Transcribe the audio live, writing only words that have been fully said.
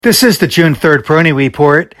This is the June 3rd Peroni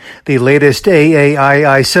Report. The latest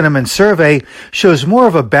AAII sentiment survey shows more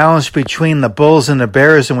of a balance between the bulls and the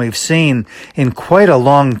bears than we've seen in quite a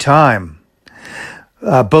long time.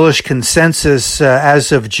 Bullish consensus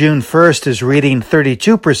as of June 1st is reading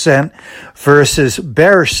 32% versus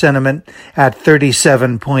bearish sentiment at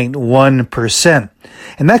 37.1%.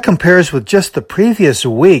 And that compares with just the previous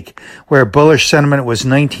week where bullish sentiment was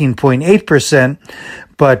 19.8%,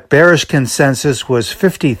 but bearish consensus was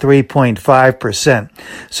 53.5%.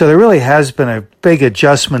 So there really has been a big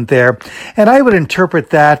adjustment there. And I would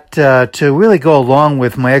interpret that to really go along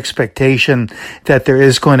with my expectation that there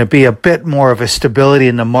is going to be a bit more of a stability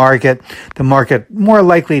in the market more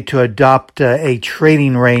likely to adopt a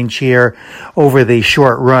trading range here over the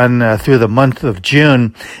short run through the month of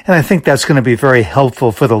June. And I think that's going to be very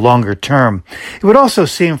helpful for the longer term. It would also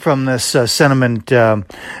seem from this sentiment, from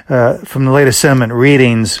the latest sentiment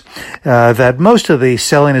readings, that most of the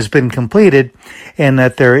selling has been completed and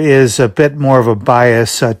that there is a bit more of a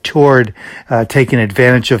bias toward taking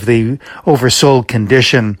advantage of the oversold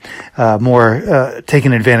condition,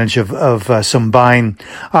 taking advantage of some buying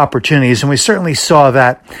opportunities. And we certainly saw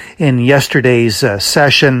that in yesterday's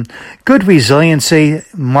session. Good resiliency,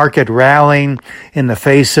 market rallying in the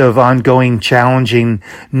face of ongoing challenging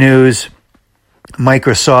news.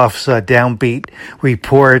 Microsoft's downbeat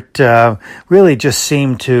report really just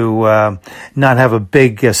seemed to not have a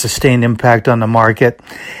big sustained impact on the market.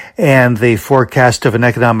 And the forecast of an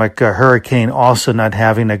economic hurricane also not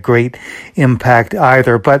having a great impact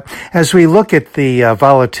either. But as we look at the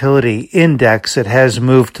volatility index, it has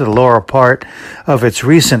moved to the lower part of its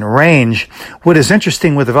recent range. What is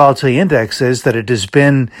interesting with the volatility index is that it has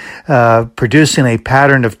been producing a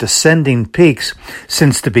pattern of descending peaks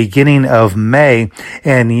since the beginning of May.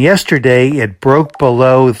 And yesterday it broke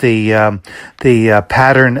below the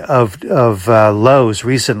pattern of lows,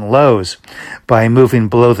 recent lows, by moving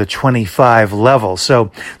below the 25 level.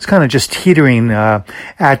 So it's kind of just teetering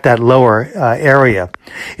at that lower area.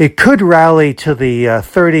 It could rally to the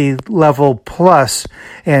 30 level plus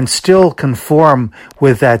and still conform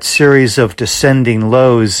with that series of descending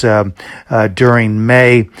lows during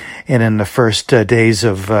May and in the first days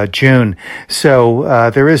of June.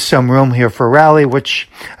 So there is some room here for rally, which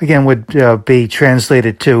again would be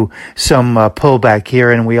translated to some pullback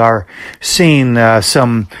here, and we are seeing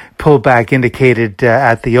some pullback indicated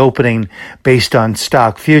at the opening based on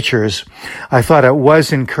stock futures. I thought it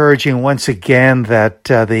was encouraging once again that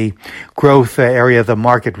the growth area of the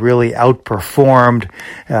market really outperformed.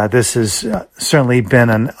 This has certainly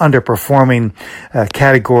been an underperforming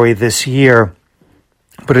category this year.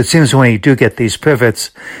 But it seems when you do get these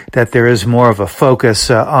pivots that there is more of a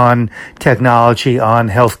focus on technology, on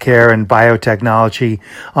healthcare and biotechnology,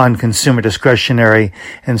 on consumer discretionary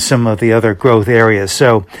and some of the other growth areas.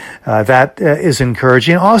 So that is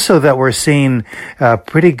encouraging. Also that we're seeing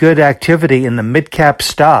pretty good activity in the mid-cap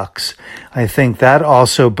stocks. I think that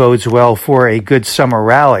also bodes well for a good summer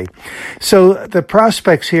rally. So the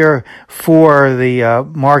prospects here for the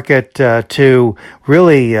market to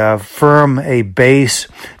really firm a base,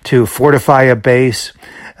 to fortify a base,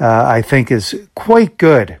 I think is quite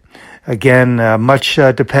good. Again, much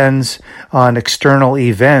depends on external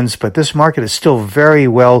events, but this market is still very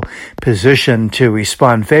well positioned to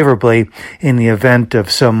respond favorably in the event of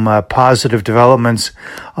some positive developments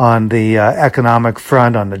on the economic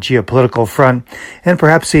front, on the geopolitical front, and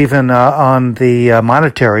perhaps even on the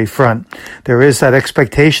monetary front. There is that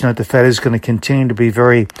expectation that the Fed is going to continue to be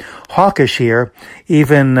very hawkish here,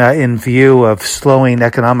 even in view of slowing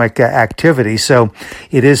economic activity. So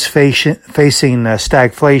it is facing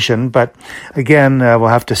stagflation, but again, we'll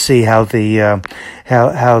have to see how the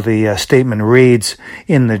statement reads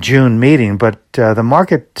in the June meeting. But the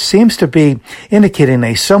market seems to be indicating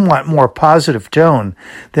a somewhat more positive tone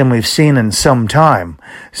than we've seen in some time.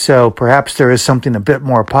 So perhaps there is something a bit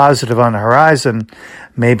more positive on the horizon.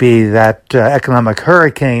 Maybe that economic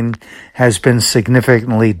hurricane has been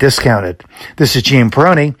significantly discounted. This is Gene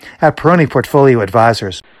Peroni at Peroni Portfolio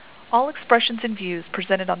Advisors. All expressions and views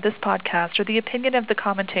presented on this podcast are the opinion of the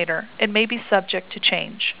commentator and may be subject to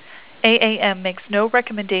change. AAM makes no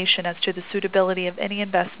recommendation as to the suitability of any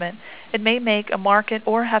investment. It may make a market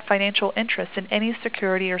or have financial interest in any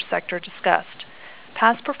security or sector discussed.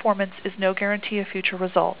 Past performance is no guarantee of future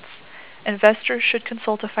results. Investors should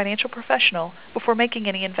consult a financial professional before making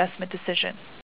any investment decision.